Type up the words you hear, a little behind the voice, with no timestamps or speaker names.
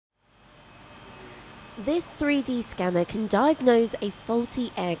This 3D scanner can diagnose a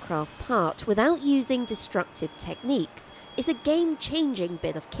faulty aircraft part without using destructive techniques. It's a game-changing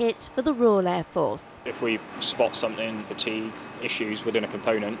bit of kit for the Royal Air Force. If we spot something, fatigue issues within a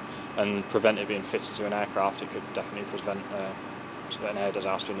component and prevent it being fitted to an aircraft, it could definitely prevent an air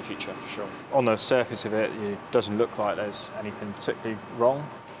disaster in the future for sure. On the surface of it, it doesn't look like there's anything particularly wrong.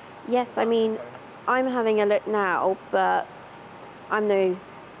 Yes, I mean, I'm having a look now, but I'm no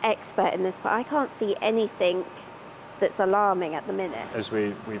expert in this, but I can't see anything that's alarming at the minute. As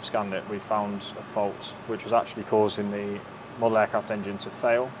we've scanned it, we found a fault which was actually causing the model aircraft engine to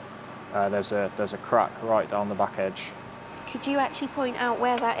fail. There's a crack right down the back edge. Could you actually point out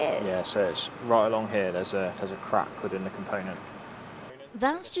where that is? Yeah, so it's right along here. There's a crack within the component.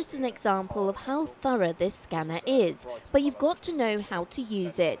 That's just an example of how thorough this scanner is, but you've got to know how to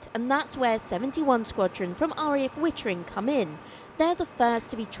use it, and that's where 71 Squadron from RAF Wittering come in. They're the first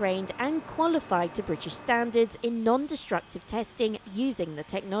to be trained and qualified to British standards in non-destructive testing using the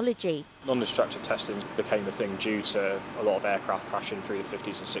technology. Non-destructive testing became a thing due to a lot of aircraft crashing through the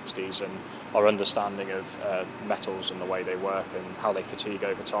 50s and 60s, and our understanding of metals and the way they work and how they fatigue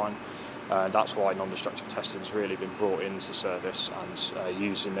over time. That's why non-destructive testing has really been brought into service, and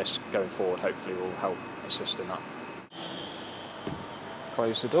using this going forward hopefully will help assist in that.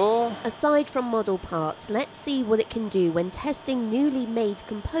 Close the door. Aside from model parts, let's see what it can do when testing newly made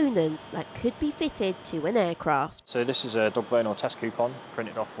components that could be fitted to an aircraft. So this is a dog bone or test coupon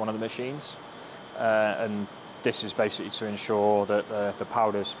printed off one of the machines, and this is basically to ensure that the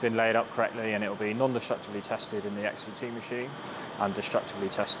powder's been laid up correctly, and it will be non-destructively tested in the XCT machine and destructively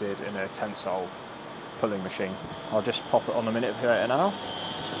tested in a tensile pulling machine. I'll just pop it on the manipulator now.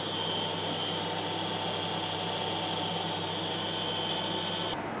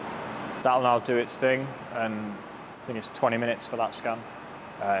 That'll now do its thing, and I think it's 20 minutes for that scan.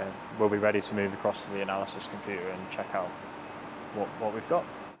 We'll be ready to move across to the analysis computer and check out what we've got.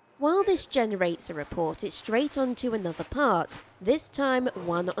 While this generates a report, it's straight onto another part, this time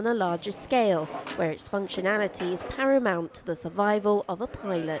one on a larger scale, where its functionality is paramount to the survival of a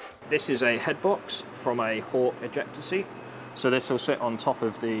pilot. This is a head box from a Hawk ejector seat. So this will sit on top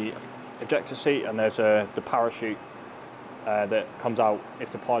of the ejector seat, and there's the parachute that comes out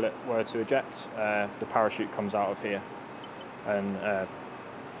if the pilot were to eject. The parachute comes out of here, and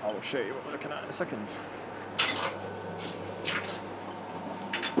I'll show you what we're looking at in a second.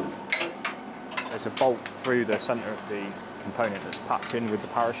 There's a bolt through the centre of the component that's packed in with the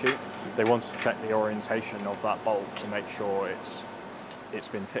parachute. They want to check the orientation of that bolt to make sure it's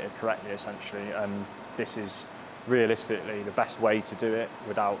been fitted correctly, essentially, and this is realistically the best way to do it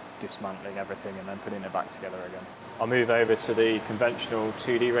without dismantling everything and then putting it back together again. I'll move over to the conventional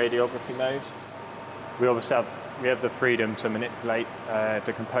 2D radiography mode. We obviously have the freedom to manipulate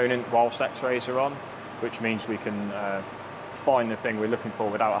the component whilst X-rays are on, which means we can find the thing we're looking for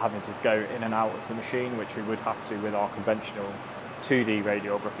without having to go in and out of the machine, which we would have to with our conventional 2D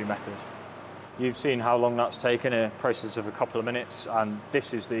radiography method. You've seen how long that's taken, a process of a couple of minutes, and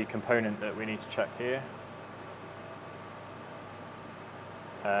this is the component that we need to check here.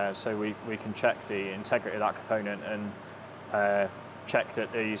 So we can check the integrity of that component and check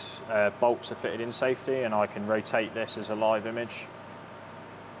that these bolts are fitted in safety, and I can rotate this as a live image.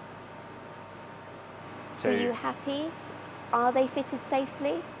 So are you happy? Are they fitted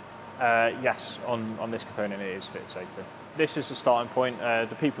safely? Yes, on this component it is fitted safely. This is the starting point.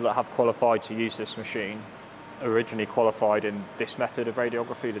 The people that have qualified to use this machine originally qualified in this method of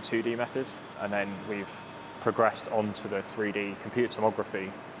radiography, the 2D method, and then we've progressed on to the 3D computer tomography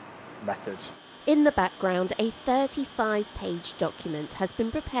method. In the background, a 35-page document has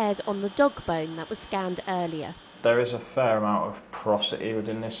been prepared on the dog bone that was scanned earlier. There is a fair amount of porosity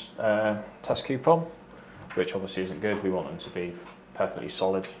within this test coupon, which obviously isn't good. We want them to be perfectly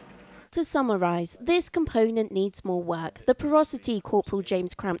solid. To summarise, this component needs more work. The porosity Corporal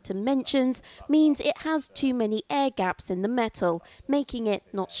James Crampton mentions means it has too many air gaps in the metal, making it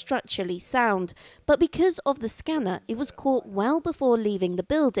not structurally sound. But because of the scanner, it was caught well before leaving the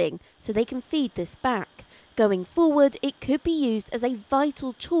building, so they can feed this back. Going forward, it could be used as a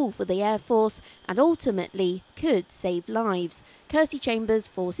vital tool for the Air Force and ultimately could save lives. Kirsty Chambers,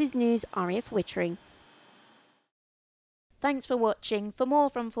 Forces News, RAF Wittering. Thanks for watching. For more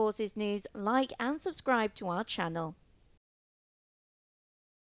from Forces News, like and subscribe to our channel.